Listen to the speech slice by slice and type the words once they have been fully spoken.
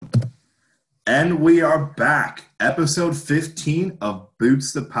And we are back, episode 15 of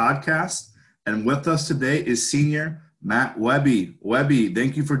Boots the Podcast. And with us today is senior Matt Webby. Webby,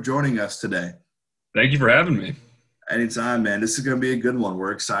 thank you for joining us today. Thank you for having me. Anytime, man. This is going to be a good one.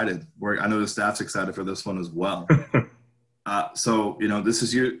 We're excited. I know the staff's excited for this one as well. This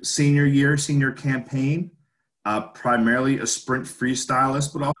is your senior year, senior campaign, primarily a sprint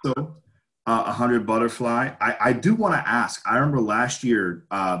freestylist, but also 100 butterfly. I do want to ask, I remember last year,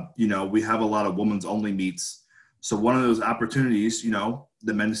 we have a lot of women's only meets. So one of those opportunities,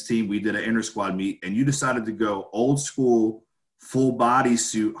 the men's team, we did an inter squad meet and you decided to go old school, full body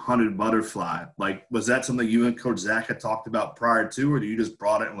suit, 100 butterfly. Like, was that something you and Coach Zach had talked about prior to, or you just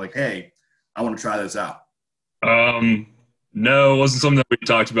brought it and like, hey, I want to try this out? No, it wasn't something that we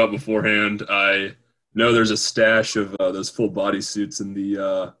talked about beforehand. I know there's a stash of those full body suits in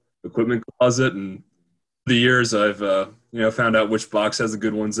the equipment closet, and the years I've found out which box has the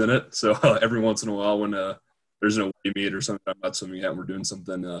good ones in it. So every once in a while, when there's an away meet or something I'm not swimming at, and we're doing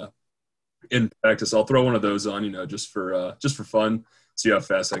something in practice, I'll throw one of those on, just for fun. See how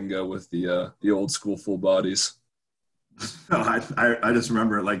fast I can go with the old school full bodies. No, I just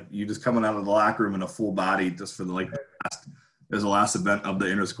remember like you just coming out of the locker room in a full body just for the last event of the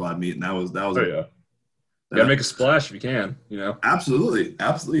inter squad meet, and that was. Oh yeah. You gotta make a splash if you can, Absolutely.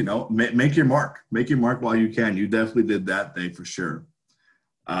 Make your mark. Make your mark while you can. You definitely did that day for sure.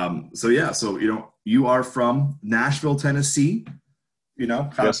 You are from Nashville, Tennessee.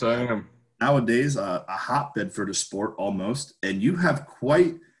 Yes, I am. Nowadays, a hotbed for the sport almost, and you have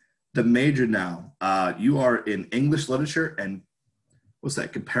quite the major now. You are in English literature and what's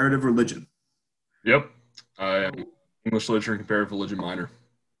that? Comparative religion. Yep, I am English literature and comparative religion minor.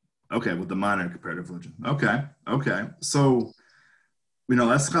 Okay, with the minor in comparative religion. Okay. So,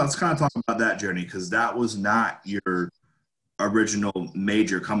 let's kind of talk about that journey because that was not your original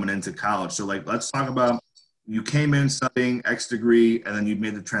major coming into college. So, let's talk about you came in studying X degree and then you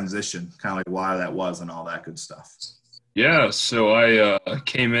made the transition, kind of like why that was and all that good stuff. Yeah, so I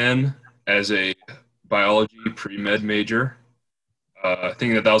came in as a biology pre-med major,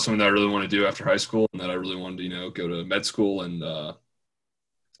 thinking that was something that I really wanted to do after high school and that I really wanted to, go to med school and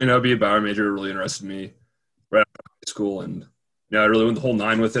be a bio major. Really interested me right after high school. And, I really went the whole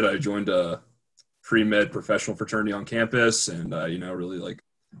nine with it. I joined a pre-med professional fraternity on campus and, really went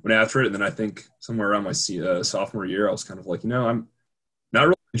after it. And then I think somewhere around my sophomore year, I was kind of like, I'm not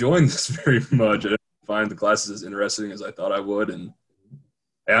really enjoying this very much. I didn't find the classes as interesting as I thought I would. And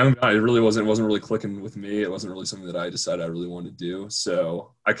it really wasn't really clicking with me. It wasn't really something that I decided I really wanted to do.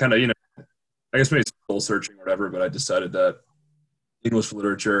 So I kind of, I guess maybe soul searching or whatever, but I decided that English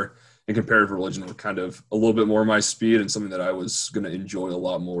literature and comparative religion were kind of a little bit more my speed and something that I was going to enjoy a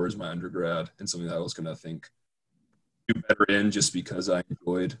lot more as my undergrad and something that I was going to do better in just because I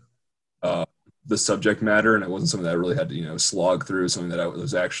enjoyed the subject matter and it wasn't something that I really had to, slog through, something that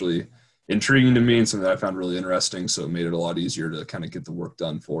was actually intriguing to me and something that I found really interesting. So it made it a lot easier to kind of get the work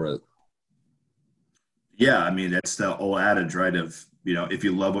done for it. Yeah, I mean, that's the old adage, right? Of, if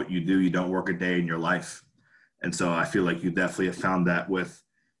you love what you do, you don't work a day in your life. And so I feel like you definitely have found that with,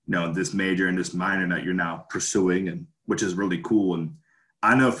 this major and this minor that you're now pursuing, and which is really cool. And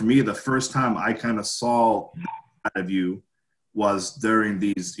I know for me, the first time I kind of saw that of you was during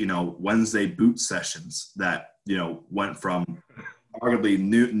these, Wednesday boot sessions that, went from arguably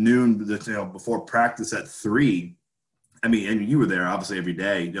noon, before practice at 3. I mean, and you were there obviously every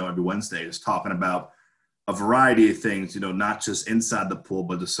day, every Wednesday, just talking about a variety of things, not just inside the pool,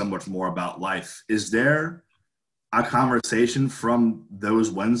 but just so much more about life. Is there a conversation from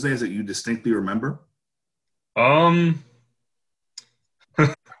those Wednesdays that you distinctly remember? I'm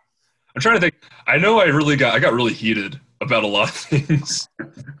trying to think. I know I got really heated about a lot of things.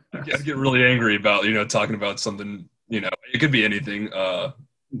 I get really angry about, talking about something, it could be anything.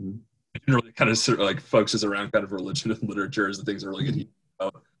 Mm-hmm. It really kind of focuses around kind of religion and literature as the things I really get heated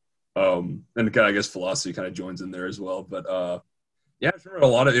about. And kind of, I guess philosophy kind of joins in there as well. But yeah, I remember a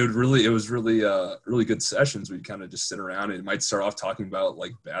lot of it. Was really good sessions. We'd kind of just sit around and it might start off talking about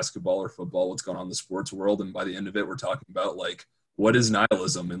like basketball or football, what's going on in the sports world, and by the end of it, we're talking about like what is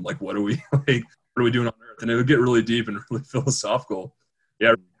nihilism and like what are we like what are we doing on Earth, and it would get really deep and really philosophical.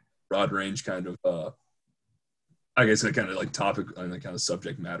 Yeah, broad range kind of I guess that kind of like topic and that kind of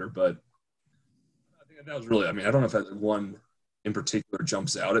subject matter, but I think that was really. I mean, I don't know if that one in particular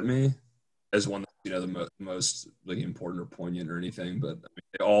jumps out at me as one that's, the most like important or poignant or anything, but I mean,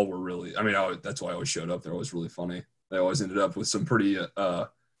 they all were really. I mean, that's why I always showed up. They're always really funny. They always ended up with some pretty interesting.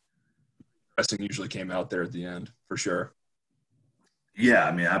 Usually came out there at the end for sure. Yeah,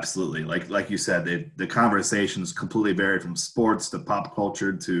 I mean, absolutely. Like you said, the conversations completely varied from sports to pop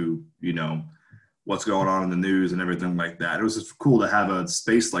culture to what's going on in the news and everything like that. It was just cool to have a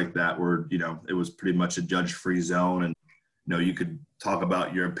space like that where, you know, it was pretty much a judge-free zone, and, you know, you could talk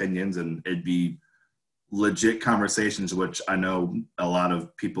about your opinions and it'd be legit conversations, which I know a lot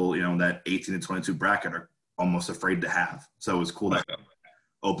of people, you know, that 18 to 22 bracket are almost afraid to have. So it was cool that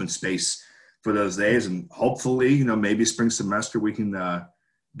open space for those days. And hopefully, you know, maybe spring semester we can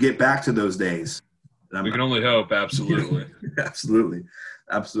get back to those days. We can only hope. Absolutely. Absolutely.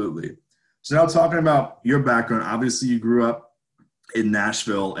 Absolutely. So now talking about your background, obviously you grew up in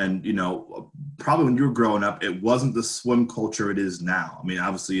Nashville, and, you know, probably when you were growing up, it wasn't the swim culture it is now. I mean,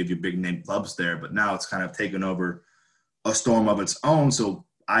 obviously you have your big name clubs there, but now it's kind of taken over a storm of its own. So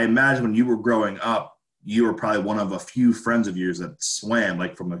I imagine when you were growing up, you were probably one of a few friends of yours that swam,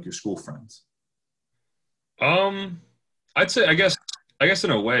 like from like your school friends. I'd say, I guess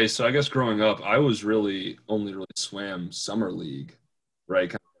in a way. So I guess growing up, I was really only really swam summer league, right?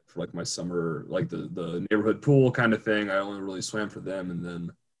 Kind of for like my summer, like the neighborhood pool kind of thing. I only really swam for them, and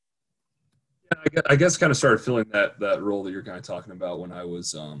then yeah, I guess kind of started feeling that role that you're kind of talking about when I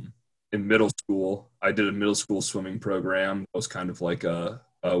was in middle school. I did a middle school swimming program. It was kind of like a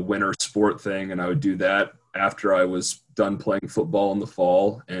winter sport thing, and I would do that after I was done playing football in the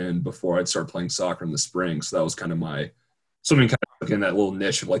fall and before I'd start playing soccer in the spring. So that was kind of my swimming, kind of like in that little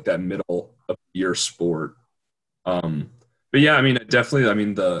niche of like that middle of the year sport. But yeah, I mean, definitely, I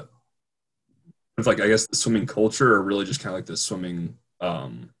mean, it's like, I guess the swimming culture, or really just kind of like the swimming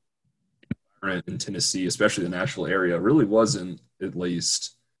environment in Tennessee, especially the Nashville area, really wasn't, at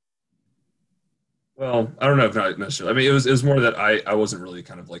least. Well, I don't know if not necessarily. I mean, it was more that I wasn't really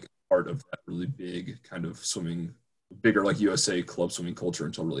kind of like part of that really big kind of swimming, bigger like USA club swimming culture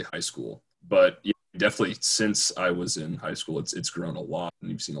until really high school. But yeah, definitely since I was in high school, it's grown a lot, and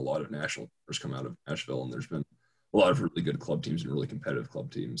you've seen a lot of national players come out of Nashville, and there's been a lot of really good club teams and really competitive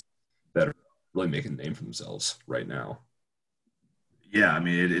club teams that are really making a name for themselves right now. Yeah, I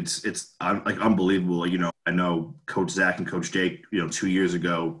mean, it's like unbelievable. You know, I know Coach Zach and Coach Jake, you know, 2 years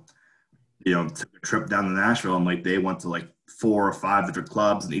ago, you know, took a trip down to Nashville, and like they went to like 4 or 5 different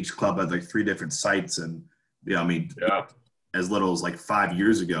clubs, and each club had like 3 different sites. And, you know, I mean, Yeah. as little as like 5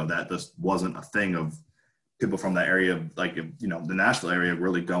 years ago, that just wasn't a thing of people from that area, like, you know, the Nashville area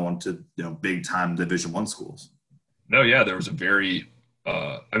really going to, you know, big time Division I schools. No, yeah, there was a very,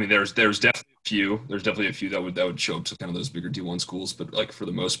 I mean, there's definitely a few. There's definitely a few that would show up to kind of those bigger D1 schools, but like for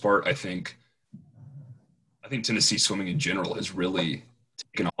the most part, I think Tennessee swimming in general has really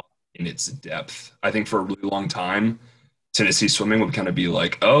taken off in its depth. I think for a really long time, Tennessee swimming would kind of be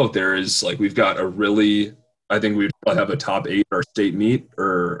like, oh, there is like we've got a really, I think we would probably have a top 8 our state meet,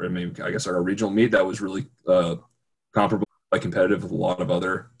 or maybe I guess our regional meet that was really comparable, like competitive with a lot of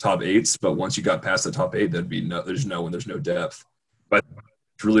other top 8s. But once you got past the top 8, there's no depth. But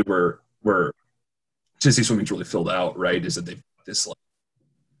it's really where Tennessee swimming's really filled out, right? Is that they've got this like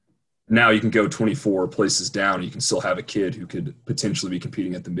now you can go 24 places down. You can still have a kid who could potentially be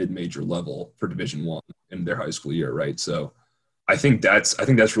competing at the mid-major level for Division I in their high school year, right? So I think that's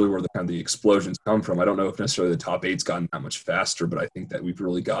really where the kind of the explosions come from. I don't know if necessarily the top 8's gotten that much faster, but I think that we've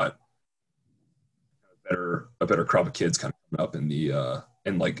really got a better crop of kids kind of coming up in the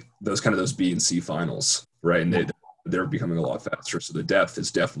in like those B and C finals, right? And they're becoming a lot faster. So the depth is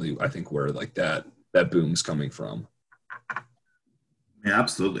definitely, I think, where like that boom's coming from. Yeah,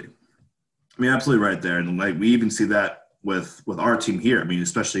 absolutely. I mean, absolutely right there. And like we even see that with our team here. I mean,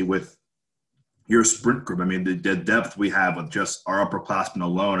 especially with your sprint group. I mean, the depth we have with just our upperclassmen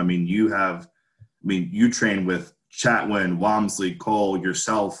alone. I mean, you train with Chatwin, Walmsley, Cole,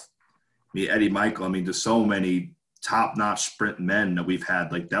 yourself, me, Eddie Michael. I mean, there's so many top-notch sprint men that we've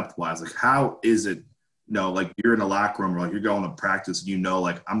had, like, depth-wise. Like, how is it, you know, like, you're in a locker room or, like, you're going to practice and you know,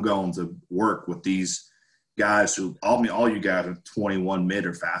 like, I'm going to work with these guys who – all you guys are 21 mid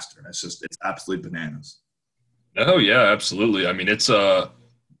or faster. It's absolutely bananas. Oh yeah, absolutely. I mean, it's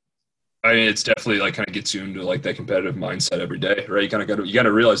definitely like kind of gets you into like that competitive mindset every day, right? You got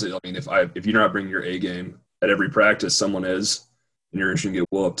to realize that. I mean, if you're not bringing your A game at every practice, someone is, and you're just gonna get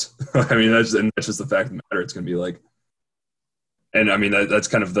whooped. I mean, that's just the fact of the matter. It's gonna be like, and I mean that's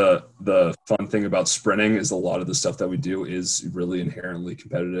kind of the fun thing about sprinting is a lot of the stuff that we do is really inherently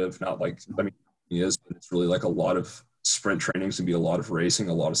competitive. Not like I mean, it is, but it's really like a lot of sprint trainings can be a lot of racing,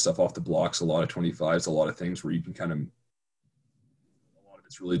 a lot of stuff off the blocks, a lot of 25s, a lot of things where you can kind of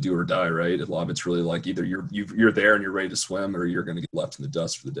it's really do or die, right? A lot of it's really like either you're there and you're ready to swim, or you're going to get left in the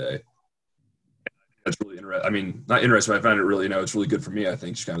dust for the day. That's really interesting. I mean, not interesting. But I find it really, it's really good for me. I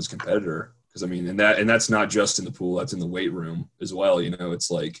think just kind of as a competitor, because I mean, and that's not just in the pool. That's in the weight room as well.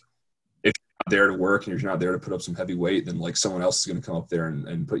 It's like if there to work and you're not there to put up some heavy weight, then like someone else is going to come up there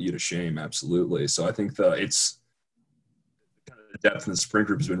and put you to shame. Absolutely. So I think it's kind of the depth in the sprint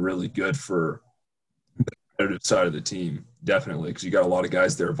group has been really good for the competitive side of the team, definitely, because you got a lot of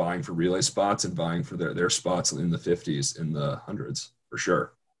guys there vying for relay spots and vying for their spots in the 50s, in the hundreds, for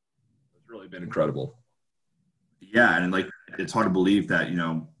sure. It's really been incredible. Yeah, and like it's hard to believe that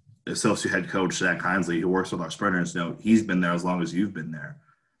associate head coach Zach Hinsley, who works with our sprinters, he's been there as long as you've been there.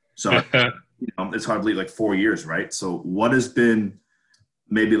 So it's hard to believe, like 4 years, right? So what has been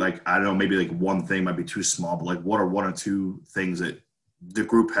maybe like, I don't know, maybe like one thing might be too small, but like what are one or two things that the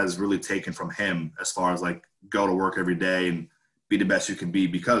group has really taken from him as far as like go to work every day and be the best you can be,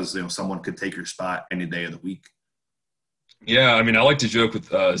 because someone could take your spot any day of the week? Yeah, I mean, I like to joke with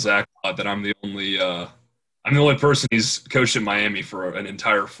Zach a lot that I'm the only person he's coached at Miami for an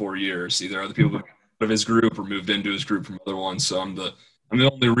entire 4 years. Either other people out of his group or moved into his group from other ones. So I'm the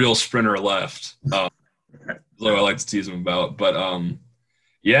only real sprinter left. So I like to tease him about. But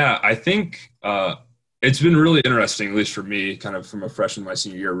yeah, I think it's been really interesting, at least for me, kind of from a freshman my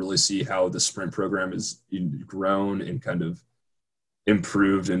senior year, really see how the sprint program has grown and kind of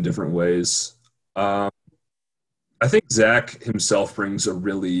improved in different ways. I think Zach himself brings I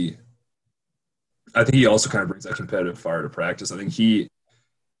think he also kind of brings that competitive fire to practice. I think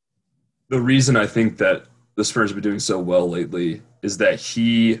the reason I think that the Spurs have been doing so well lately is that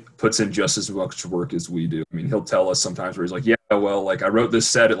he puts in just as much work as we do. I mean, he'll tell us sometimes where he's like, yeah, well, like I wrote this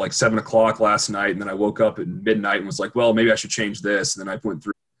set at like 7:00 last night, and then I woke up at midnight and was like, well, maybe I should change this. And then I went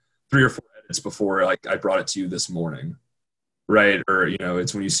through 3 or 4 edits before like I brought it to you this morning. Right. Or,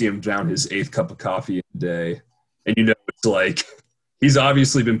 it's when you see him down his 8th cup of coffee a day, and it's like he's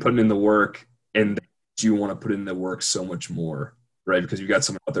obviously been putting in the work, and you want to put in the work so much more, right? Because you've got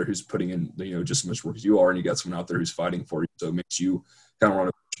someone out there who's putting in, just as much work as you are, and you got someone out there who's fighting for you. So it makes you kind of want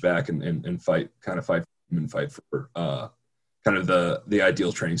to push back and fight for him and fight for kind of the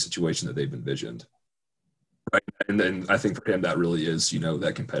ideal training situation that they've envisioned, right? And then I think for him that really is,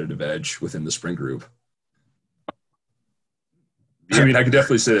 that competitive edge within the sprint group. I mean, I could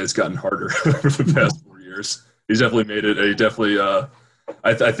definitely say that it's gotten harder over the past 4 years. He's definitely made it. He definitely.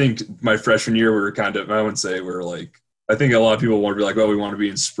 I think my freshman year we were kind of. I wouldn't say we were like. I think a lot of people want to be like, oh, we want to be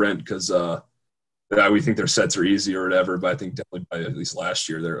in sprint because we think their sets are easy or whatever. But I think definitely by at least last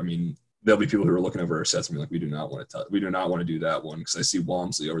year, there'll be people who are looking over our sets and be like, we do not want to do that one, because I see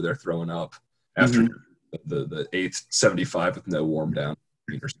Walmsley over there throwing up after the 8th 75 with no warm down.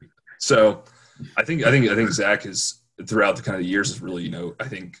 So I think Zach is, throughout the kind of years, is really, I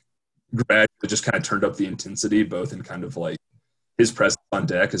think gradually just kind of turned up the intensity, both in kind of like his presence on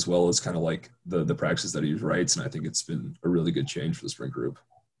deck as well as kind of like the practices that he writes. And I think it's been a really good change for the sprint group.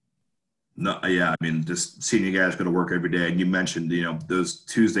 No, yeah, I mean, just seeing you guys go to work every day, and you mentioned, those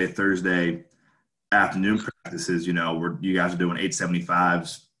Tuesday, Thursday afternoon practices, where you guys are doing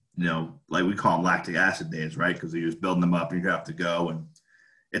 875s, like we call them lactic acid days, right? Because you're just building them up and you have to go. And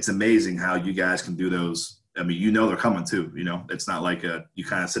it's amazing how you guys can do those. I mean, they're coming too, it's not like you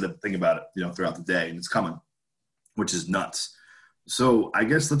kind of sit up and think about it, throughout the day, and it's coming, which is nuts. So I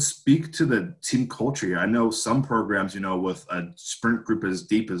guess let's speak to the team culture here. I know some programs, with a sprint group as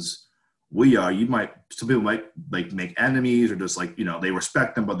deep as we are, some people might like make enemies, or just like, they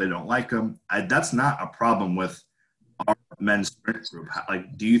respect them, but they don't like them. That's not a problem with our men's sprint group.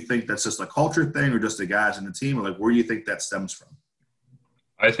 Like, do you think that's just a culture thing, or just the guys in the team, or like, where do you think that stems from?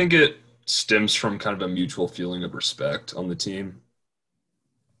 I think it stems from kind of a mutual feeling of respect on the team.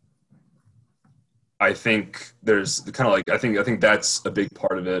 I think there's kind of like, I think that's a big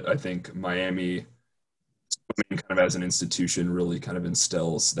part of it. I think Miami kind of as an institution really kind of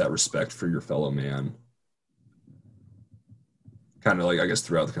instills that respect for your fellow man. Kind of like, I guess,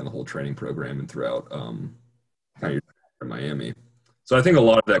 throughout the kind of the whole training program and throughout kind of your in Miami. So I think a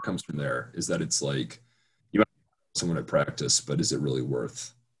lot of that comes from there, is that it's like you might have someone at practice, but is it really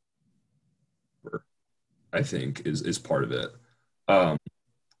worth? I think is part of it.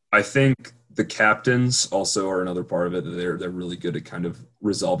 I think the captains also are another part of it. They're really good at kind of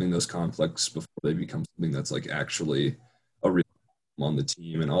resolving those conflicts before they become something that's like actually a real problem on the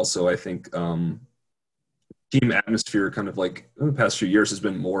team. And also I think team atmosphere kind of like in the past few years has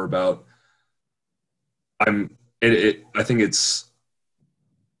been more about I think it's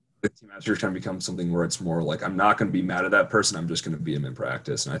the team atmosphere kind of becomes something where it's more like, I'm not going to be mad at that person. I'm just going to beat him in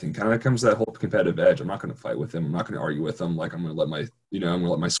practice. And I think kind of comes that whole competitive edge. I'm not going to fight with him. I'm not going to argue with him. Like I'm going to let my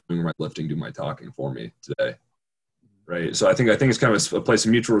swing or my lifting do my talking for me today. Right. So I think it's kind of a place of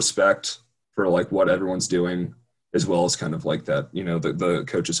mutual respect for like what everyone's doing, as well as kind of like that, the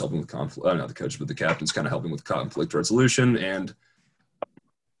coaches helping with conflict, not the coach, but the captains kind of helping with conflict resolution and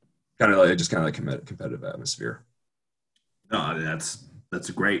kind of like competitive atmosphere. No, that's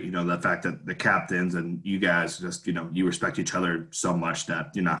great. You know, the fact that the captains and you guys just, you know, you respect each other so much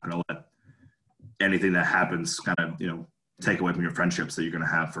that you're not going to let anything that happens kind of, you know, take away from your friendships that you're going to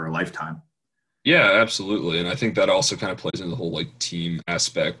have for a lifetime. Yeah, absolutely. And I think that also kind of plays into the whole like team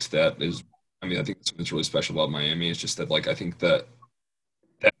aspect that is, I mean, I think something that's really special about Miami is just that like I think that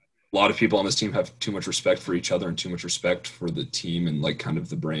a lot of people on this team have too much respect for each other and too much respect for the team and like kind of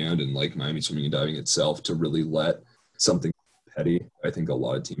the brand and like Miami Swimming and Diving itself to really let something petty. I think a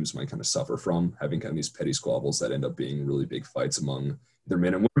lot of teams might kind of suffer from having kind of these petty squabbles that end up being really big fights among their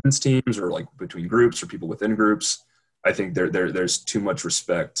men and women's teams or like between groups or people within groups. I think there's too much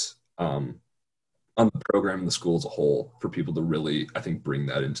respect on the program and the school as a whole for people to really, I think, bring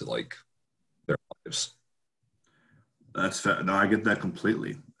that into like their lives. That's fair. No, I get that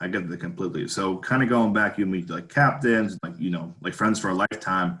completely. I get that completely. So kind of going back, you meet like captains, like, you know, like friends for a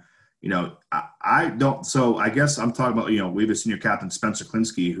lifetime. You know, I don't, so I guess I'm talking about, you know, we have a senior captain, Spencer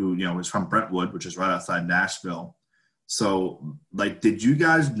Klinsky, who, you know, is from Brentwood, which is right outside Nashville. So like, did you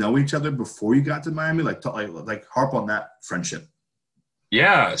guys know each other before you got to Miami? Like harp on that friendship.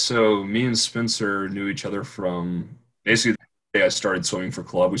 Yeah, so me and Spencer knew each other from basically the day I started swimming for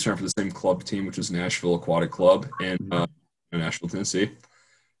club. We swam for the same club team, which was Nashville Aquatic Club in Nashville, Tennessee.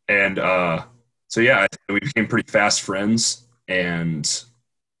 And so yeah, I think we became pretty fast friends. And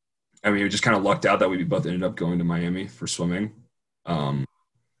I mean, we just kind of lucked out that we both ended up going to Miami for swimming. Um,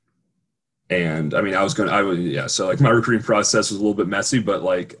 and I mean, yeah. So like my recruiting process was a little bit messy, but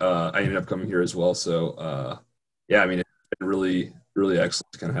like I ended up coming here as well. So yeah, I mean, it's been really, really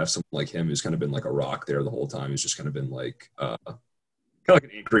excellent to kind of have someone like him who's kind of been like a rock there the whole time. He's just kind of been like kind of like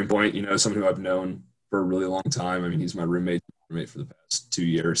an anchoring point, you know, someone who I've known for a really long time. I mean, he's my roommate for the past 2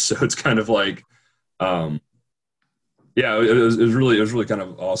 years, so it's kind of like, um, yeah, it was really kind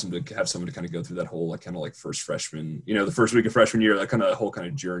of awesome to have someone to kind of go through that whole like kind of like first freshman, you know, the first week of freshman year, that kind of whole kind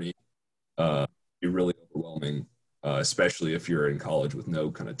of journey, be really overwhelming, especially if you're in college with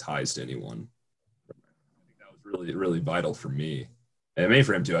no kind of ties to anyone. I think that was really really vital for me, and maybe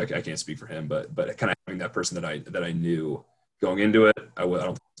for him too. I can't speak for him, but kind of having that person that I knew going into it, I don't think I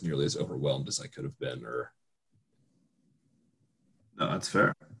was nearly as overwhelmed as I could have been. Or No, that's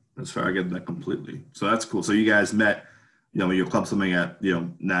fair. That's fair. I get that completely. So that's cool. So you guys met, you know, your club swimming at, you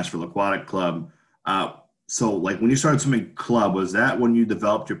know, Nashville Aquatic Club. So like when you started swimming club, was that when you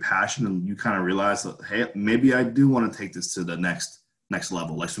developed your passion and you kind of realized that, hey, maybe I do want to take this to the next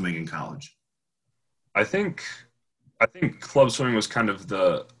level, like swimming in college? I think I think club swimming was kind of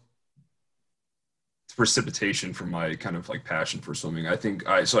the precipitation for my kind of like passion for swimming.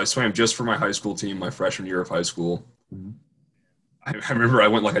 I swam just for my high school team my freshman year of high school. Mhm. I remember I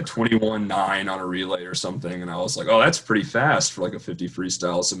went like a 21.9 on a relay or something, and I was like, oh, that's pretty fast for like a 50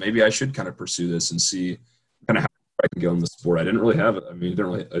 freestyle. So maybe I should kind of pursue this and see kind of how I can go in the sport. I didn't really have it. I mean,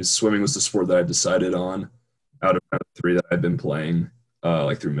 didn't really, swimming was the sport that I decided on out of kind of three that I'd been playing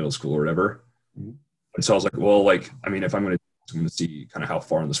like through middle school or whatever. Mhm. And so I was like, well, like, I mean, if I'm going to see kind of how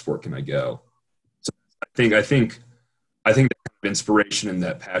far in the sport can I go. So I think that kind of inspiration and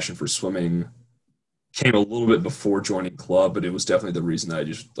that passion for swimming came a little bit before joining club, but it was definitely the reason that I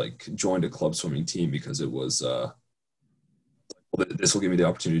just like joined a club swimming team because it was well, this will give me the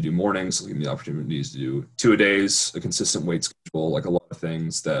opportunity to do mornings, it'll give me the opportunities to do 2 a days, a consistent weight schedule, like a lot of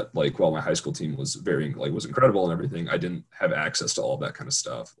things that like while my high school team was very like was incredible and everything, I didn't have access to all of that kind of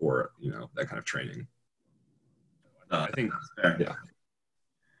stuff or you know that kind of training. I think That's fair. yeah.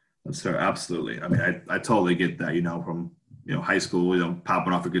 That's fair. Absolutely. I mean, I totally get that, you know, from, you know, high school, you know,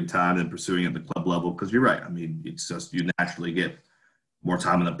 popping off a good time and pursuing at the club level. Cause you're right. I mean, it's just, you naturally get more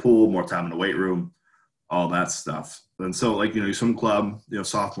time in the pool, more time in the weight room, all that stuff. And so like, you know, you swim club, you know,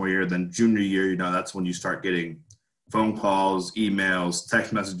 sophomore year, then junior year, you know, that's when you start getting phone calls, emails,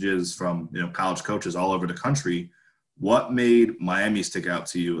 text messages from, you know, college coaches all over the country. What made Miami stick out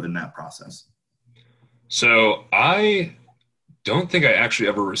to you in that process? So I don't think I actually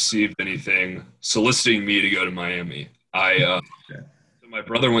ever received anything soliciting me to go to Miami. Okay. So my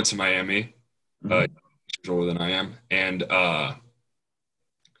brother went to Miami, Mhm. he's older than I am, and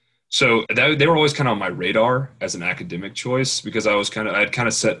so they were always kind of on my radar as an academic choice because I'd kind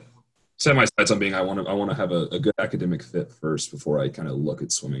of set my sights on being I want to have a good academic fit first before I kind of look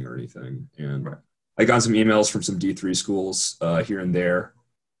at swimming or anything. And Right. I got some emails from some D3 schools here and there,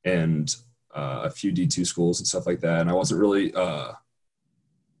 and a few D2 schools and stuff like that. And I wasn't really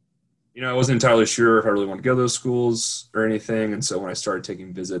I wasn't entirely sure if I really wanted to go to those schools or anything. And so when I started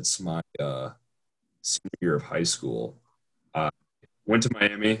taking visits my senior year of high school, went to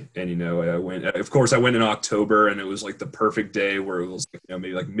Miami, and I went. Of course, I went in October, and it was like the perfect day where it was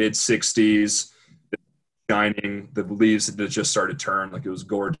maybe like mid 60s, shining. The leaves had just started to turn, like it was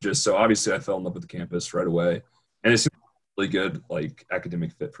gorgeous. So obviously, I fell in love with the campus right away, and it seemed really good, like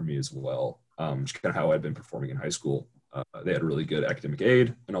academic fit for me as well. Just kind of how I'd been performing in high school. They had really good academic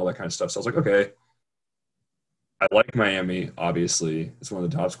aid and all that kind of stuff. So I was like, okay, I like Miami. Obviously, it's one of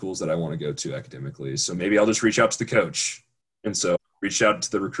the top schools that I want to go to academically. So maybe I'll just reach out to the coach. And so reached out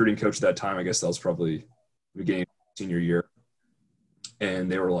to the recruiting coach at that time. I guess that was probably the beginning of senior year.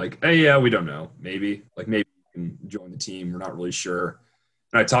 And they were like, hey, yeah, we don't know. Maybe you can join the team. We're not really sure.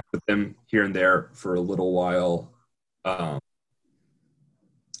 And I talked with them here and there for a little while. Um,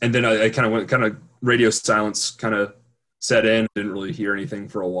 and then I kind of radio silence kind of set in. Didn't really hear anything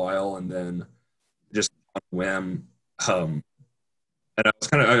for a while. And then just on a whim, um, and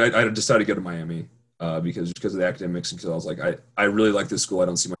I decided to go to Miami because of the academics and because I was like, I really like this school. I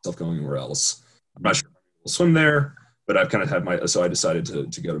don't see myself going anywhere else. I'm not sure if I'll swim there, but I've kind of had so I decided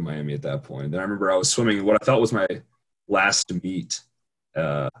to go to Miami at that point. And then I remember I was swimming what I thought was my last meet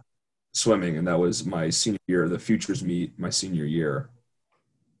uh, swimming, and that was my senior year, the futures meet my senior year.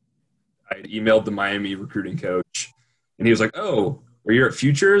 I had emailed the Miami recruiting coach, and he was like, "Oh, are you at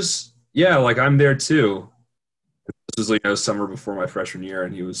futures? Yeah, like I'm there too." This was summer before my freshman year,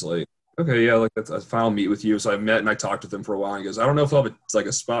 and he was like, "Okay, yeah, like that's a final meet with you." So I met and I talked with him for a while. And he goes, "I don't know if I'll have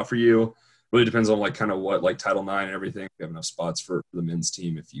a spot for you. Really depends on like kind of what like Title IX and everything. We have enough spots for the men's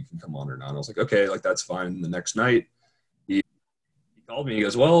team if you can come on or not." And I was like, "Okay, like that's fine." And the next night, he called me. He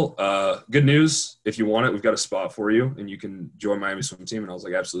goes, "Well, good news. If you want it, we've got a spot for you, and you can join Miami swim team." And I was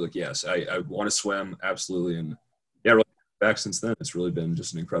like, "Absolutely, like, yes, I want to swim, absolutely." And yeah, really back since then, it's really been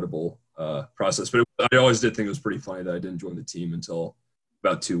just an incredible process. But I always did think it was pretty funny that I didn't join the team until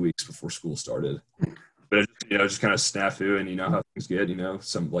about 2 weeks before school started. But it, just kind of snafu, and how things get.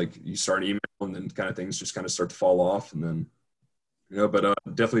 Some like you start an email, and then kind of things just kind of start to fall off, and then but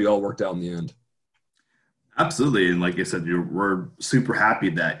definitely all worked out in the end. Absolutely, and like I said, we're super happy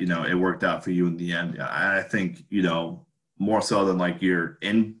that it worked out for you in the end. I think more so than like you're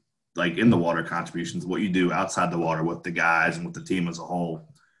in the water contributions, what you do outside the water with the guys and with the team as a whole,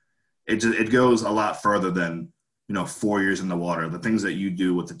 it goes a lot further than 4 years in the water. The things that you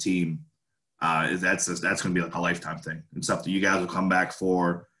do with the team that's going to be like a lifetime thing and stuff that you guys will come back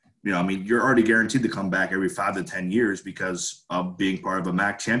for. I mean, you're already guaranteed to come back every 5 to 10 years because of being part of a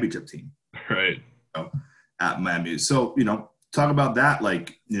MAC championship team. Right. At Miami. So, talk about that.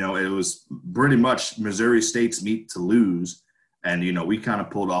 Like, it was pretty much Missouri State's meet to lose. And, we kind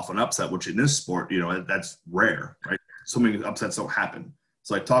of pulled off an upset, which in this sport, that's rare, right? So many upsets don't happen.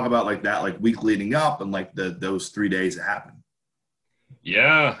 So like talk about like that, like week leading up and like those 3 days that happened.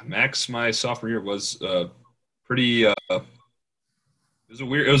 Yeah, Max, my sophomore year was pretty. It was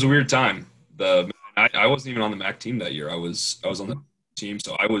a weird time. I wasn't even on the MAC team that year. I was on the team,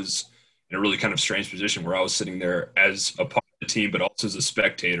 so I was in a really kind of strange position where I was sitting there as a part of the team, but also as a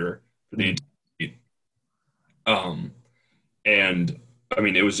spectator for the entire team. And I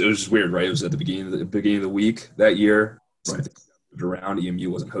mean, it was just weird, right? It was at the beginning of the week that year. Right. Something moved around. EMU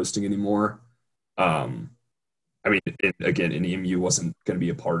wasn't hosting anymore. I mean, again, and EMU wasn't going to be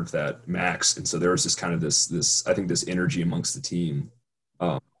a part of that Max, and so there was this kind of this I think this energy amongst the team.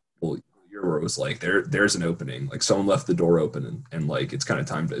 Year where it was like there's an opening, like someone left the door open, and like it's kind of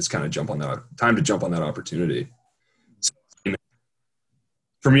time to jump on that opportunity. So,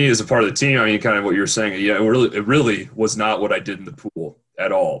 for me as a part of the team, I mean, kind of what you were saying, it really was not what I did in the pool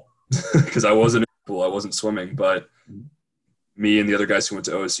at all because I wasn't in the pool, I wasn't swimming, but me and the other guys who went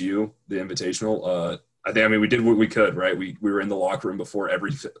to OSU, the Invitational, I mean, we did what we could, right? We were in the locker room before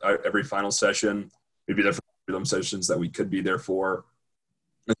every final session. We'd be there for them sessions that we could be there for.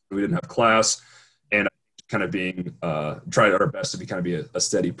 We didn't have class, and kind of being tried our best to be a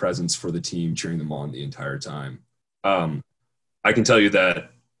steady presence for the team, cheering them on the entire time. I can tell you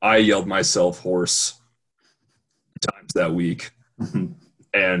that I yelled myself hoarse times that week,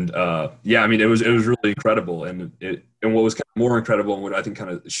 and yeah, I mean, it was really incredible, and what was kind of more incredible, and what I think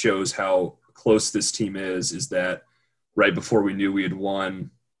kind of shows how close this team is that right before we knew we had won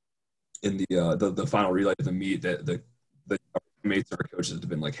in the final relay of the meet, that the mates and our coaches have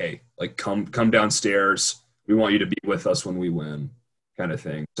been like, "Hey, like come downstairs. We want you to be with us when we win," kind of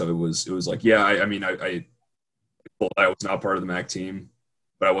thing. So it was like, yeah, I mean, I was not part of the MAC team,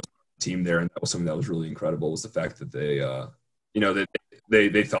 but I was on the team there, and that was something that was really incredible. Was the fact that they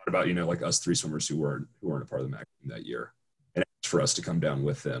thought about like us three swimmers who weren't a part of the MAC team that year, and asked for us to come down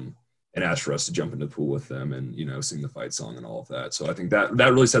with them, and asked for us to jump into the pool with them, and sing the fight song and all of that. So I think that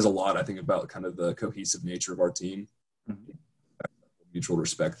really says a lot. I think about kind of the cohesive nature of our team. mutual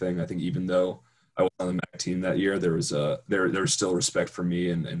respect thing. I think even though I was on the MAC team that year, there was still respect for me,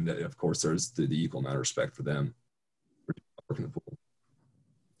 and of course there's the equal amount of respect for them for working the pool.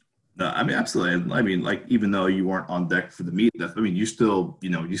 No, I mean, absolutely. I mean, like, even though you weren't on deck for the meet, I mean, you still,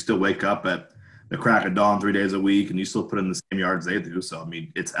 you still wake up at the crack of dawn 3 days a week, and you still put in the same yards they do. So, I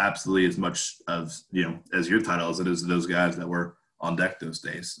mean, it's absolutely as much as, as your title as it is to those guys that were on deck those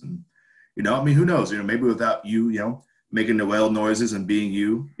days. And, I mean, who knows? Maybe without you, making the whale noises and being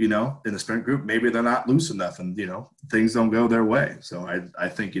you, in the sprint group, maybe they're not loose enough, and things don't go their way. So I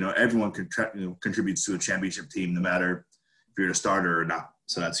think everyone contributes to a championship team, no matter if you're a starter or not.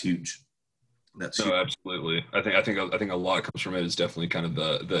 So that's huge. That's huge. Absolutely. I think a lot comes from it is definitely kind of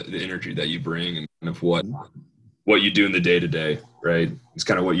the energy that you bring and kind of what you do in the day to day, right? It's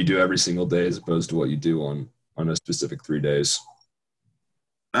kind of what you do every single day as opposed to what you do on a specific 3 days.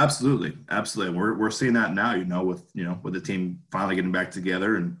 Absolutely. We're seeing that now, with the team finally getting back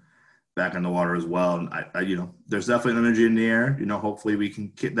together and back in the water as well. And I there's definitely an energy in the air. Hopefully we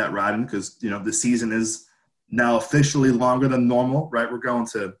can get that riding, because the season is now officially longer than normal, right? We're going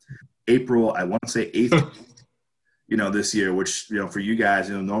to April, I want to say 8th, this year, which, for you guys,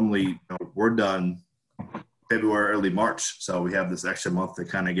 normally we're done February, early March. So we have this extra month to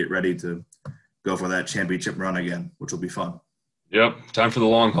kind of get ready to go for that championship run again, which will be fun. Yep. Time for the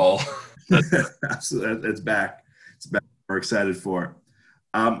long haul. Absolutely. It's back. We're excited for it.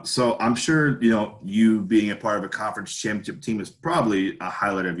 So I'm sure, you being a part of a conference championship team is probably a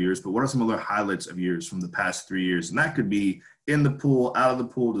highlight of yours, but what are some other highlights of yours from the past 3 years? And that could be in the pool, out of the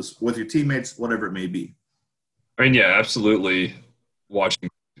pool, just with your teammates, whatever it may be. I mean, yeah, absolutely. Watching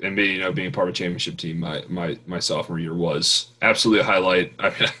and being a part of a championship team my sophomore year was absolutely a highlight. I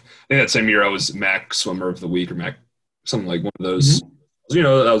think that same year I was MAC swimmer of the week, or MAC, something like one of those. Mm-hmm.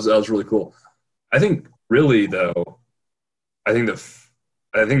 That was really cool. I think really though, I think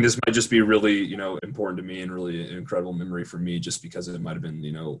this might just be really, important to me and really an incredible memory for me, just because it might have been,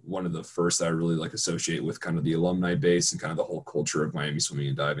 one of the first that I really associate with kind of the alumni base and kind of the whole culture of Miami swimming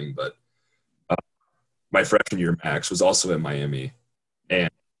and diving. But my freshman year, Max, was also at Miami, and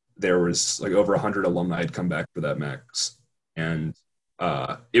there was over 100 alumni had come back for that Max. And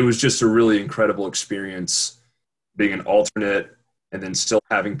it was just a really incredible experience being an alternate and then still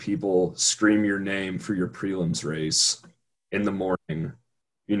having people scream your name for your prelims race in the morning.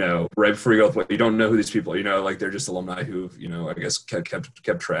 Right before you go, you don't know who these people are. They're just alumni who've, I guess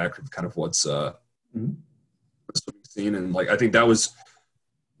kept track of kind of what's seen. And I think that was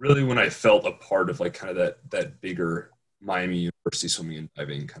really when I felt a part of kind of that bigger Miami University swimming and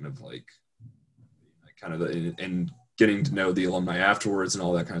diving and getting to know the alumni afterwards and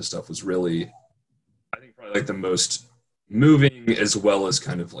all that kind of stuff was really, I think, probably the most moving as well as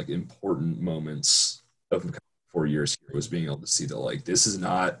kind of important moments of 4 years here, was being able to see that this is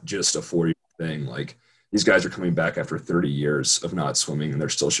not just a 4-year thing. These guys are coming back after 30 years of not swimming, and they're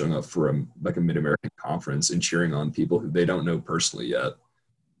still showing up for a Mid-American conference and cheering on people who they don't know personally yet,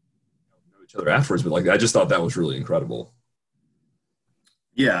 know each other afterwards. But I just thought that was really incredible.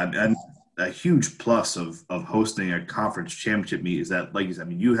 Yeah, and a huge plus of hosting a conference championship meet is that, like you said, I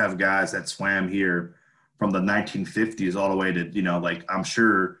mean, you have guys that swam here from the 1950s all the way to, I'm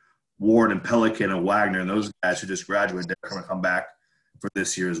sure Ward and Pelican and Wagner and those guys who just graduated, they're going to come back for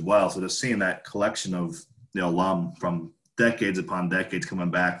this year as well. So just seeing that collection of alum from decades upon decades coming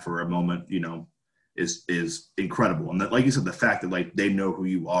back for a moment, is incredible. And that, like you said, the fact that they know who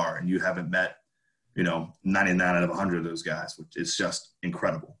you are and you haven't met, 99 out of 100 of those guys, which is just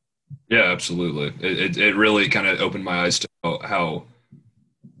incredible. Yeah, absolutely. It really kind of opened my eyes to how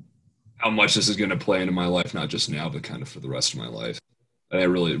much this is going to play into my life, not just now, but kind of for the rest of my life. And I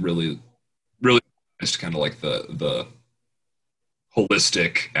really, really, really just kind of the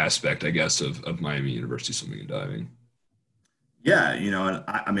holistic aspect, I guess, of Miami University swimming and diving. Yeah,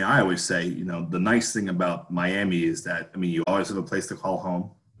 and I always say, the nice thing about Miami is that, you always have a place to call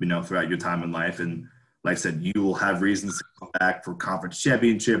home, throughout your time in life. And like I said, you will have reasons to come back for conference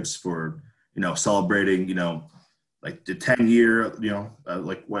championships, for, celebrating, the 10-year,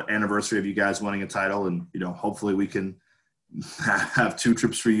 what anniversary of you guys winning a title. And, hopefully we can have 2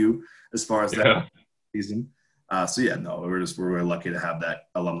 trips for you as far as that season. We're really lucky to have that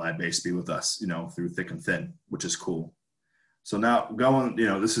alumni base be with us, through thick and thin, which is cool. So now going,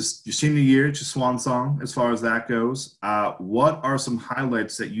 this is your senior year, it's your swan song as far as that goes. What are some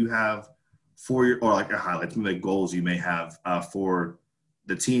highlights that you have for your, or highlights, maybe goals you may have for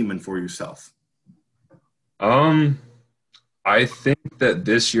the team and for yourself? I think that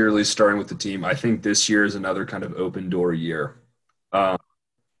this year, at least starting with the team, I think this year is another kind of open door year.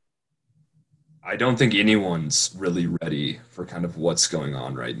 I don't think anyone's really ready for kind of what's going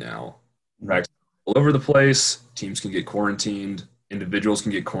on right now. Mhm. Practice all over the place. Teams can get quarantined. Individuals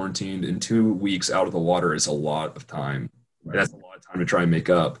can get quarantined. And 2 weeks out of the water is a lot of time. And Right. that's a lot of time to try and make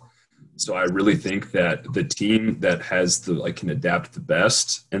up. So I really think that the team that has the like can adapt the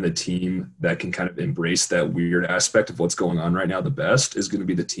best and the team that can kind of embrace that weird aspect of what's going on right now the best is going to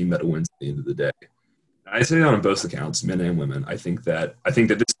be the team that wins at the end of the day. I say that on both accounts, men and women. I think that this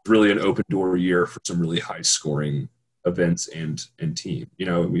is really an open door year for some really high scoring events and team. You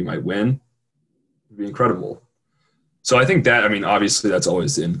know, we might win, it'd be incredible. So I think that, I mean, obviously that's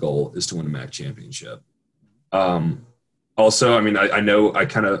always the end goal is to win a MAC championship. Um, Also, I mean, I know I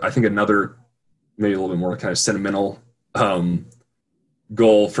think another maybe a little bit more kind of sentimental um,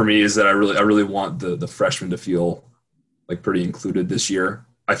 goal for me is that I really want the freshmen to feel like pretty included this year.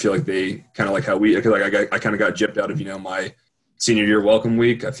 I feel like they kind of like how we like I kind of got gypped out of my senior year welcome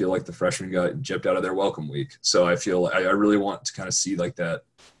week. I feel like the freshmen got gypped out of their welcome week. So I feel I really want to kind of see like that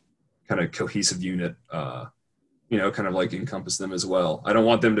kind of cohesive unit. Kind of like encompass them as well. I don't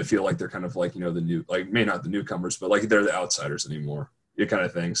want them to feel like they're kind of like the new like may not the newcomers, but like they're the outsiders anymore. Kind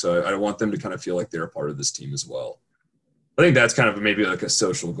of thing. So I want them to kind of feel like they're a part of this team as well. I think that's kind of maybe like a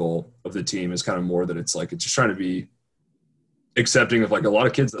social goal of the team is kind of more that it's like it's just trying to be accepting of like a lot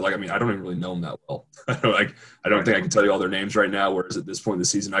of kids that like I mean I don't even really know them that well. I don't think I can tell you all their names right now. Whereas at this point in the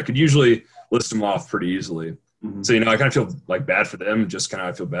season, I could usually list them off pretty easily. Mhm. So I kind of feel like bad for them. Just kind of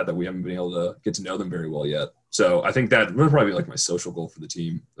I feel bad that we haven't been able to get to know them very well yet. So I think that would probably be like my social goal for the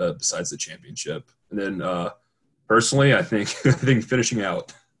team besides the championship. And then personally, I think I think finishing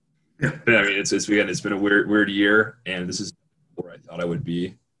out. Yeah. I mean, it's been a weird year, and this is where I thought I would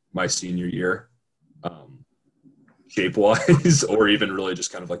be my senior year. Shape wise, or even really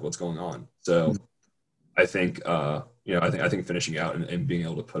just kind of like what's going on. So I think, I think finishing out and being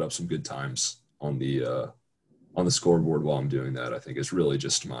able to put up some good times on the scoreboard while I'm doing that, I think is really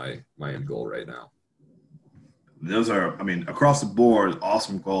just my end goal right now. Those are, I mean, across the board,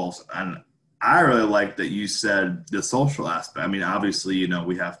 awesome goals. And I really like that you said the social aspect. I mean, obviously,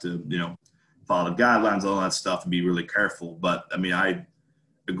 we have to, follow the guidelines, all that stuff, and be really careful. But I mean, I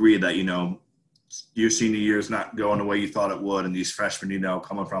agree that, your senior year is not going the way you thought it would. And these freshmen,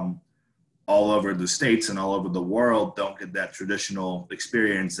 coming from all over the states and all over the world don't get that traditional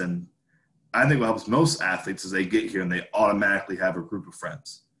experience. And I think what helps most athletes is they get here and they automatically have a group of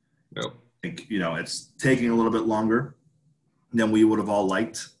friends. Yep. I think, it's taking a little bit longer than we would have all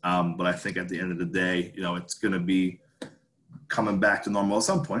liked. But I think at the end of the day, it's going to be coming back to normal at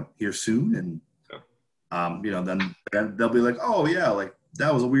some point here soon. And, then they'll be like, oh, yeah, like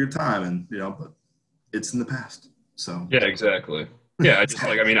that was a weird time. And, but it's in the past. So, Yeah, exactly. Yeah, I just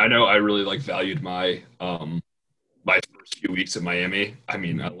like I mean I know I really like valued my first few weeks at Miami. I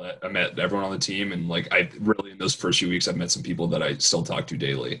mean I met everyone on the team and like I really in those first few weeks I've met some people that I still talk to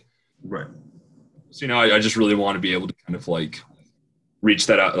daily. right. So I just really want to be able to kind of like reach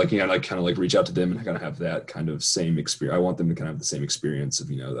that out like like kind of like reach out to them and kind of have that kind of same experience. I want them to kind of have the same experience of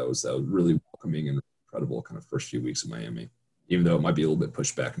that was really welcoming and incredible kind of first few weeks of Miami, even though it might be a little bit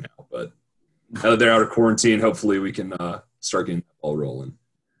pushed back now, but now that they're out of quarantine, hopefully we can start getting that ball rolling.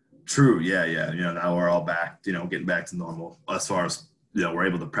 True. Yeah. Yeah. Now we're all back, getting back to normal as far as, we're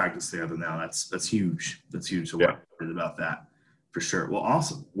able to practice together now. That's huge. That's huge. So we're Yeah. excited about that for sure. Well,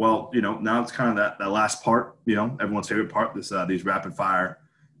 awesome. Well, now it's kind of that last part, everyone's favorite part, these rapid fire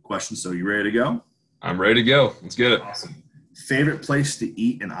questions. So you ready to go? I'm ready to go. Let's get it. Awesome. Favorite place to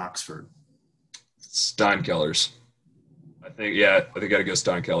eat in Oxford? Steinkellers. I think I got to go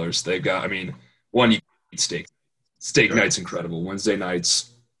Steinkellers. They've got, I mean, one, you can eat steak. Steak Sure. night's incredible. Wednesday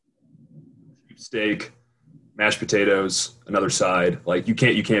nights, steak, mashed potatoes, another side. Like you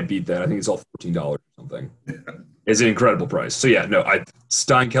can't beat that. I think it's all $14 or something. It's an incredible price. So yeah, no,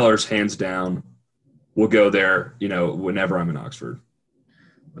 Steinkellers hands down. We'll go there, whenever I'm in Oxford.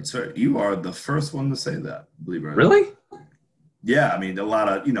 But sir, you are the first one to say that, believe it or not. Really? Yeah. I mean, a lot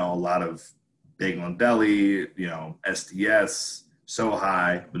of Big One Deli, SDS, So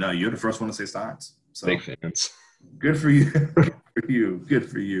High. But no, you're the first one to say Steins. So Big fans. good for you. Good for you. Good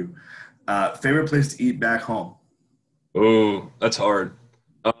for you. Favorite place to eat back home? Oh, that's hard.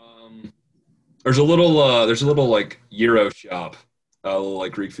 Um, there's a little like Euro shop, a little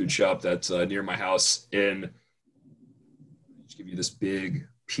like Greek food shop that's near my house. Just give you this big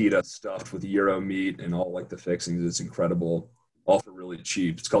pita stuffed with Euro meat and all like the fixings. It's incredible, all for really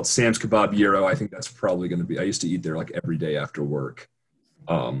cheap. It's called Sam's Kebab Euro. I think that's probably going to be. I used to eat there like every day after work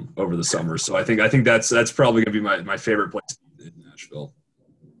over the summer. So I think that's probably going to be my favorite place to eat in Nashville.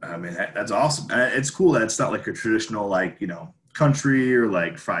 I mean, that's awesome. It's cool that it's not like a traditional, like, country or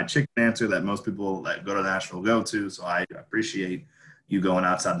like fried chicken answer that most people that go to Nashville go to. So I appreciate you going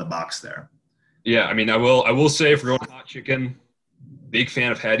outside the box there. Yeah, I mean, I will say if we're going hot chicken, big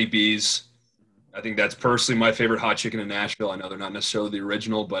fan of Hattie B's. I think that's personally my favorite hot chicken in Nashville. I know they're not necessarily the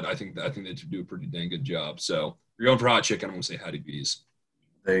original, but I think they do a pretty dang good job. So if you're going for hot chicken, I'm gonna say Hattie B's.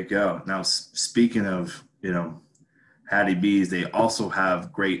 There you go. Now, speaking of, Hattie B's, they also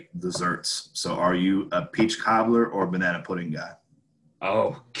have great desserts. So are you a peach cobbler or a banana pudding guy?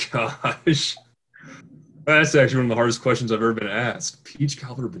 Oh gosh, that's actually one of the hardest questions I've ever been asked. Peach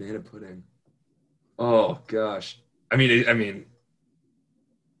cobbler banana pudding. Oh gosh. I mean,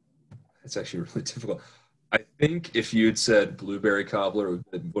 it's actually really difficult. I think if you'd said blueberry cobbler,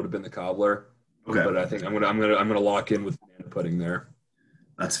 it would have been the cobbler. Okay. But I think I'm gonna lock in with banana pudding there.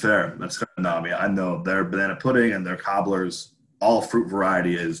 That's fair. That's fair. No, I mean, I know their banana pudding and their cobblers, all fruit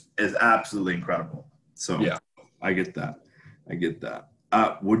variety is absolutely incredible. So Yeah, I get that. I get that.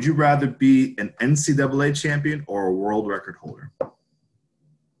 Would you rather be an NCAA champion or a world record holder?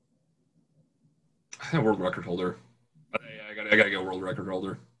 I think world record holder. I gotta go world record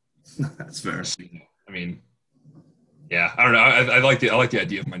holder. That's fair. I mean, yeah, I don't know. I like the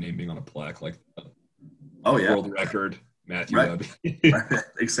idea of my name being on a plaque like that. Oh yeah, World record, Matthew right. Webby. Right.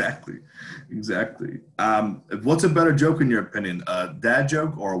 Exactly. Exactly. What's a better joke in your opinion, a dad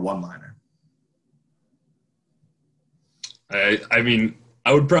joke or a one-liner? I mean,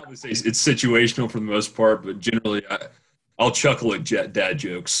 I would probably say it's situational for the most part, but generally, I'll chuckle at dad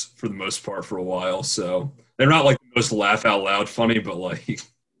jokes for the most part for a while. So they're not like the most laugh out loud funny, but like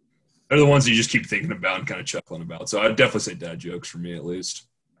they're the ones you just keep thinking about and kind of chuckling about. So I'd definitely say dad jokes for me at least.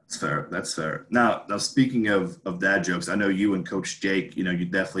 That's fair. That's fair. Now speaking of dad jokes, I know you and Coach Jake, you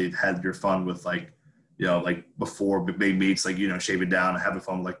definitely have had your fun with like, like before big meets, like, shaving down and having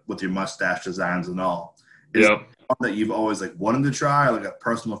fun like with your mustache designs and all. Is there Yeah. one that you've always like wanted to try, like a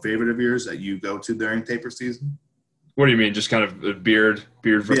personal favorite of yours that you go to during taper season? What do you mean? Just kind of a beard.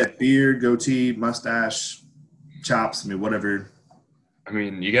 Yeah, beard, goatee, mustache, chops. I mean, whatever. I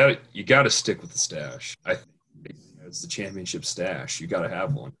mean, you got to stick with the stash. I think it's the championship stash. You got to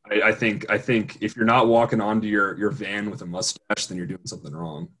have one. I think if you're not walking onto your van with a mustache, then you're doing something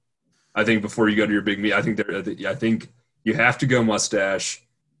wrong. I think before you go to your big meet, I think you have to go mustache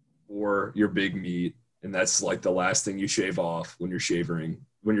or your big meet, and that's like the last thing you shave off when you're shaving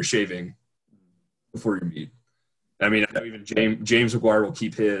before your meet. I mean, I know even James McGuire will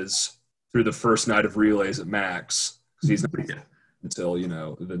keep his through the first night of relays at Max because he's not Yeah, until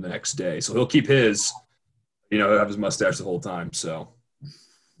the next day. So he'll keep his, he'll have his mustache the whole time. So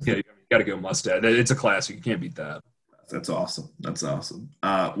yeah, you got to go mustache. It's a classic. You can't beat that. that's awesome. That's awesome.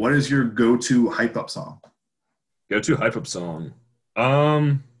 What is your go-to hype up song? Go to hype up song.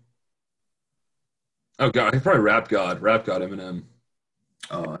 Oh god, probably Rap God, Eminem.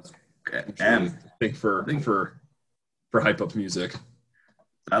 Oh, that's okay. Actually, I think I think for hype up music.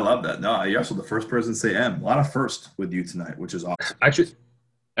 I love that. No, you're also the first person to say M. A lot of first with you tonight, which is awesome. Actually,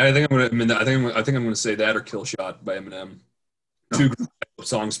 I think I'm gonna. I mean, I think I'm gonna say that or Kill Shot by Eminem. No, Two great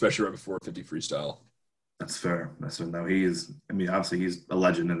songs, especially right before 50 freestyle. that's fair. That's fair. No, he is. I mean, obviously, he's a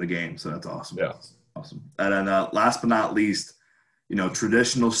legend in the game, so that's awesome. Yeah. Awesome. And then last but not least,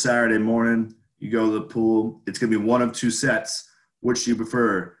 traditional Saturday morning, you go to the pool. It's gonna be one of two sets. Which do you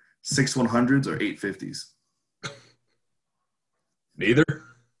prefer, 6 100s or 850s? Neither.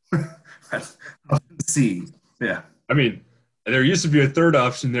 C. Yeah. I mean, there used to be a third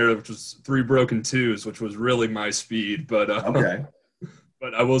option there, which was three broken twos, which was really my speed. But Okay.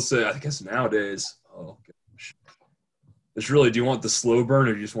 but I will say, I guess nowadays, oh gosh, it's really, do you want the slow burn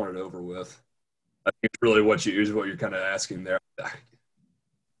or do you just want it over with? I think it's really what you're kind of asking there.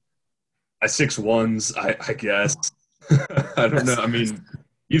 I 6 1s, I guess. I don't know. I mean,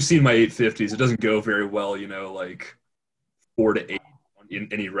 you've seen my 850s. It doesn't go very well, like 4 to 8 in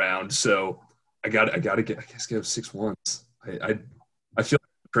any round. So I gotta get. I guess go 6 1s. I feel like I'm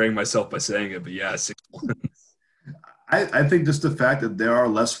betraying myself by saying it, but yeah, 6 1. I think just the fact that there are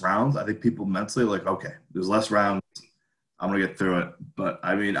less rounds, I think people mentally like, okay, there's less rounds. I'm gonna get through it. But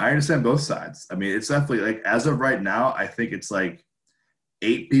I mean, I understand both sides. I mean, it's definitely like as of right now, I think it's like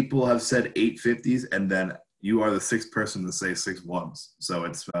 8 people have said 850s, and then you are the sixth person to say 6 1s. So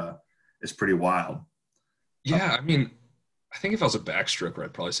it's pretty wild. Yeah, I mean, I think if I was a backstroker,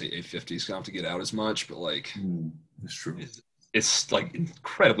 I'd probably say 850s. Gonna have to get out as much, but like It's true. it's like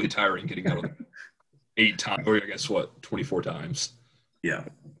incredibly tiring getting out of 8 times, or I guess what, 24 times. Yeah,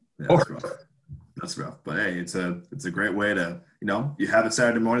 Or that's rough. That's rough. But hey, it's a great way to you have it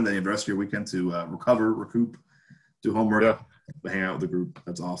Saturday morning, then you have the rest of your weekend to recover, recoup, do homework, yeah, hang out with the group.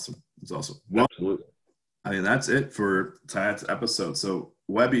 That's awesome. That's awesome. Well, absolutely. I mean, that's it for tonight's episode. So,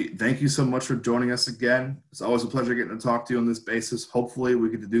 Webby, thank you so much for joining us again. It's always a pleasure getting to talk to you on this basis. Hopefully, we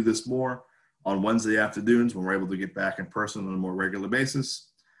get to do this more on Wednesday afternoons when we're able to get back in person on a more regular basis.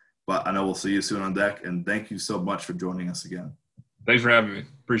 But I know we'll see you soon on deck. And thank you so much for joining us again. Thanks for having me.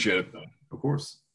 Appreciate it. Of course.